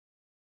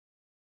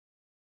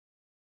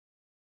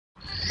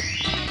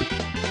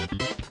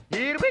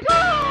Here we go!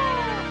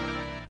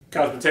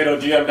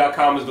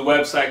 CouchPotatoGM.com is the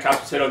website. Couch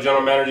Potato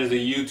General Manager is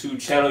the YouTube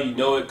channel. You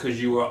know it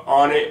because you are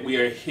on it. We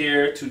are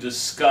here to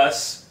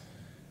discuss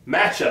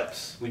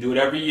matchups. We do it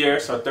every year.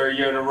 It's our third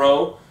year in a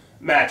row.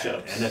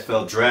 Matchups.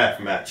 NFL draft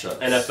matchups.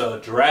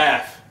 NFL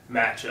draft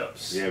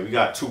matchups. Yeah, we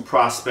got two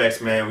prospects,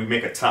 man. We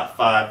make a top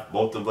five.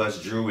 Both of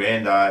us, Drew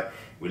and I.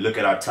 We look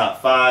at our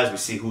top fives. We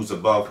see who's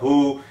above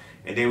who.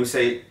 And then we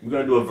say, we're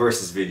going to do a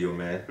versus video,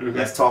 man.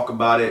 Let's talk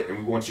about it. And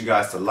we want you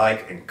guys to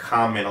like and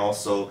comment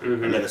also.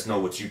 And let us know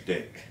what you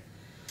think.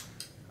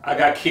 I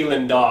got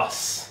Keelan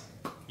Doss,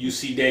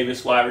 UC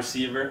Davis wide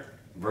receiver.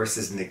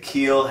 Versus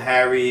N'Keal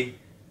Harry,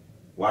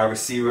 wide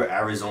receiver,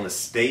 Arizona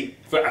State.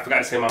 I forgot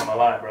to say my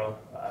line, bro.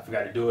 I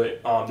forgot to do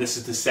it. This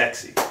is the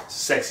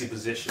sexy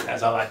position,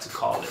 as I like to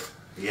call it.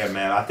 Yeah,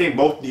 man. I think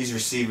both these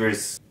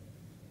receivers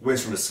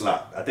wins from the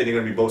slot. I think they're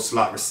going to be both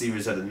slot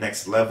receivers at the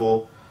next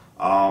level.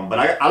 But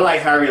I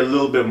like Harry a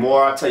little bit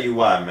more. I'll tell you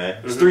why,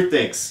 man. There's three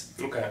things.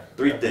 Okay.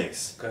 Three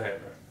things. Go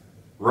ahead,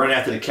 bro. Run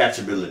after the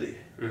catchability.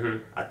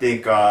 I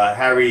think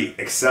Harry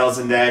excels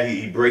in that.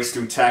 He breaks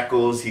through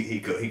tackles. He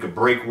could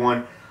break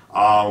one.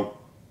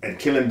 And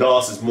Keelan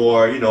Doss is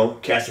more, you know,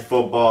 catch the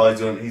football.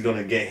 He's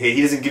gonna get hit.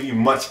 He doesn't give you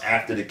much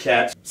after the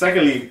catch.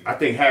 Secondly, I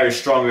think Harry's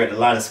stronger at the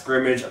line of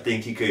scrimmage. I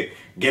think he could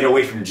get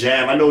away from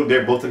jam. I know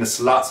they're both in the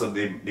slot, so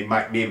they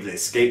might be able to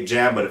escape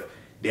jam. But if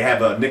they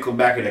have a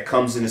nickelbacker that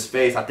comes in his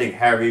face, I think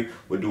Harry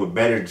would do a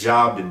better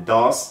job than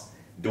Doss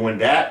doing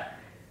that.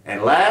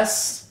 And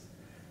last,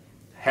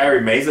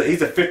 Harry, man,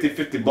 he's a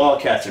 50-50 ball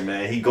catcher,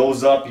 man. He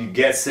goes up, he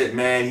gets it,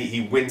 man.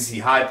 He wins, he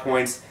high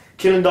points.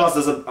 Keelan Doss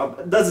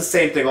does the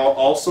same thing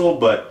also,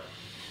 but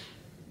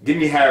give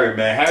me Harry,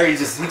 man. Harry's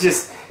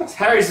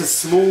just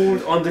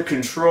smooth, under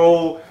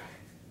control.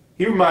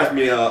 He reminds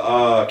me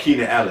of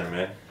Keenan Allen,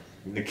 man.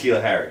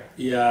 N'Keal Harry.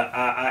 Yeah,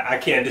 I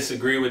can't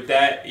disagree with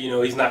that. You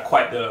know, he's not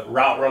quite the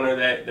route runner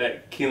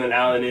that Keelan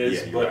Allen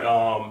is, yeah, but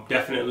right.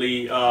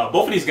 Definitely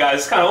both of these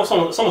guys. It's kind of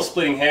also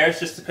splitting hairs.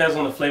 Just depends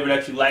on the flavor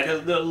that you like.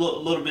 There's a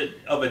little bit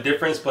of a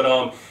difference, but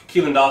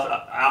Keelan Doss,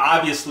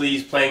 obviously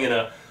he's playing in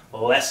a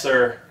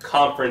lesser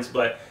conference,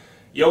 but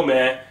yo,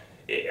 man,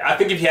 I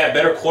think if he had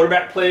better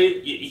quarterback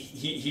play,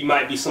 he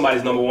might be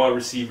somebody's #1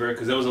 receiver,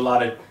 because there was a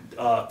lot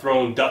of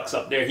throwing ducks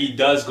up there. He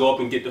does go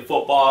up and get the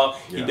football.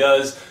 Yeah. He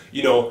does,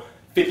 you know,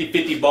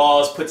 50-50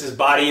 balls, puts his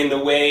body in the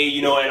way,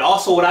 you know. And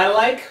also what I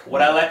like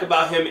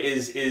about him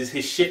is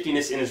his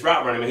shiftiness in his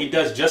route running. I mean, he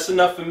does just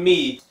enough for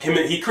me.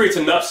 He creates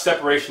enough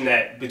separation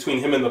that between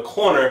him and the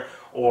corner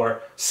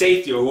or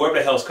safety or whoever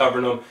the hell's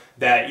covering him,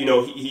 that, you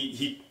know,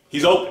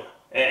 he's open.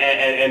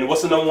 And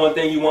what's the #1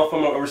 thing you want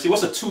from a receiver?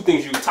 What's the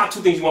top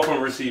two things you want from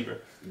a receiver?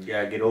 You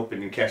gotta get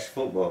open and catch the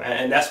football.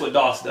 And that's what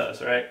Doss does,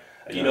 right?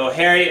 Yeah. You know,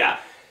 Harry,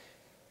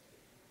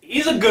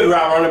 he's a good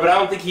route runner, but I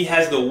don't think he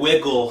has the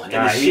wiggle and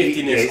the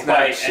shiftiness. He's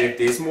not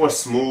shifty. It's more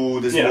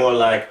smooth. It's more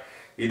like,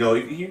 you know,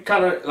 he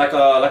kind of like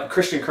a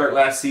Christian Kirk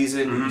last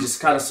season. He's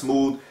just kind of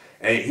smooth,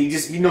 and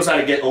he knows how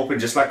to get open,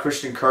 just like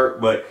Christian Kirk.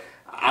 But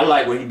I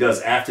like what he does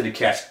after the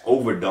catch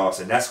over Doss,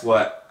 and that's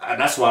why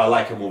I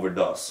like him over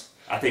Doss.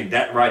 I think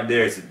that right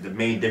there is the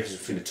main difference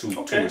between the two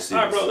receivers. All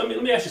right, bro. Let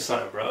me ask you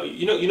something, bro.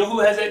 You know who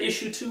has that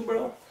issue too,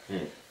 bro?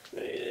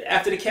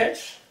 After the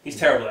catch, he's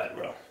terrible at it,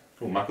 bro.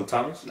 Who, Michael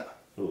Thomas? No.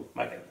 Who?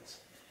 Mike Evans.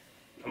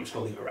 I'm just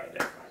gonna leave it right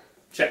there, bro.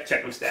 Check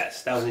them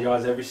stats. 1,000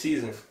 yards every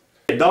season.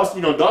 Doss,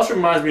 you know, Doss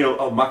reminds me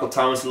of Michael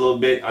Thomas a little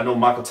bit. I know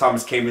Michael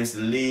Thomas came into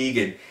the league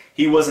and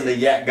he wasn't a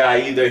yak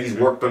guy either. He's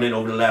worked on it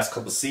over the last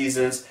couple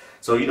seasons.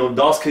 So, you know,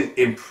 Doss could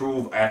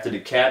improve after the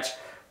catch.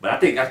 But I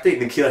think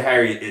N'Keal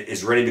Harry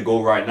is ready to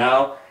go right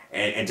now.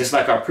 And just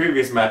like our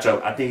previous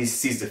matchup, I think he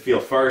sees the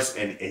field first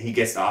and he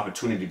gets the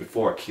opportunity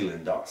before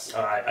Keelan Doss.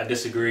 All right, I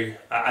disagree.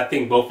 I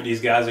think both of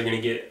these guys are going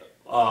to get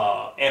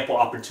ample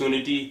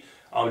opportunity.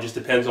 It just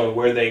depends on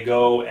where they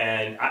go.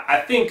 And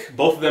I think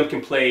both of them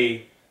can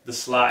play the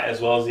slot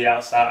as well as the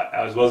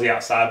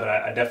outside, but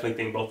I definitely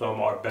think both of them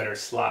are better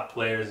slot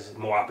players.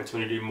 More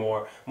opportunity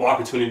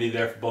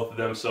there for both of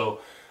them.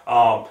 So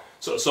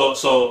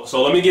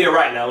let me get it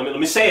right now. Let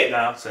me say it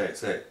now. Say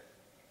it.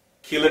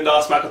 Keelan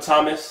Doss, Michael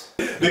Thomas,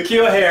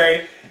 N'Keal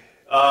Harry,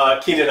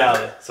 Keenan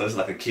Allen. So it's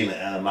like a Keenan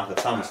Allen, Michael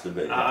Thomas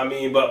debate. Yeah. I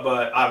mean,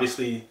 but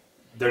obviously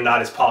they're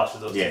not as polished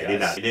as those two guys. They're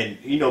not. And then,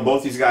 you know,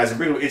 both these guys, a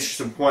real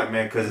interesting point,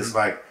 man, because it's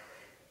like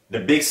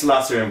the big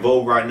slots are in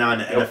vogue right now in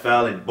the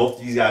NFL, and both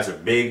of these guys are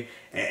big,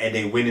 and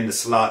they win in the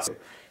slots.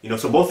 You know,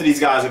 so both of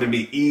these guys are going to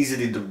be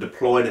easily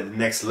deployed at the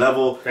next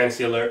level.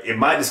 Fantasy alert. It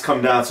might just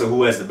come down to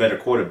who has the better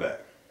quarterback.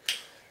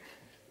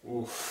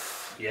 Oof.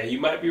 Yeah,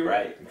 you might be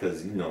right.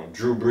 Because, you know,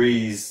 Drew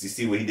Brees, you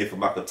see what he did for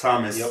Michael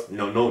Thomas. You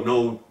know,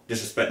 no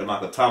disrespect to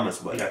Michael Thomas,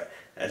 but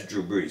that's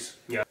Drew Brees.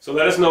 Yeah. So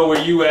let us know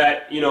where you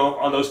at, you know,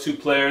 on those two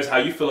players, how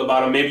you feel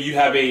about them. Maybe you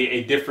have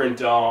a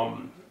different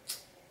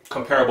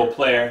comparable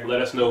player. Let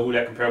us know who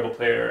that comparable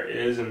player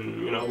is,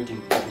 and, you know, we can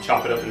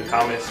chop it up in the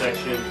comment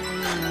section.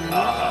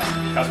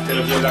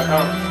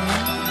 CouchPotatoGym.com.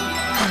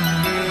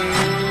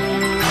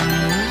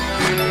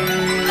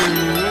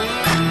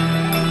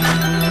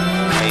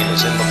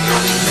 Is in the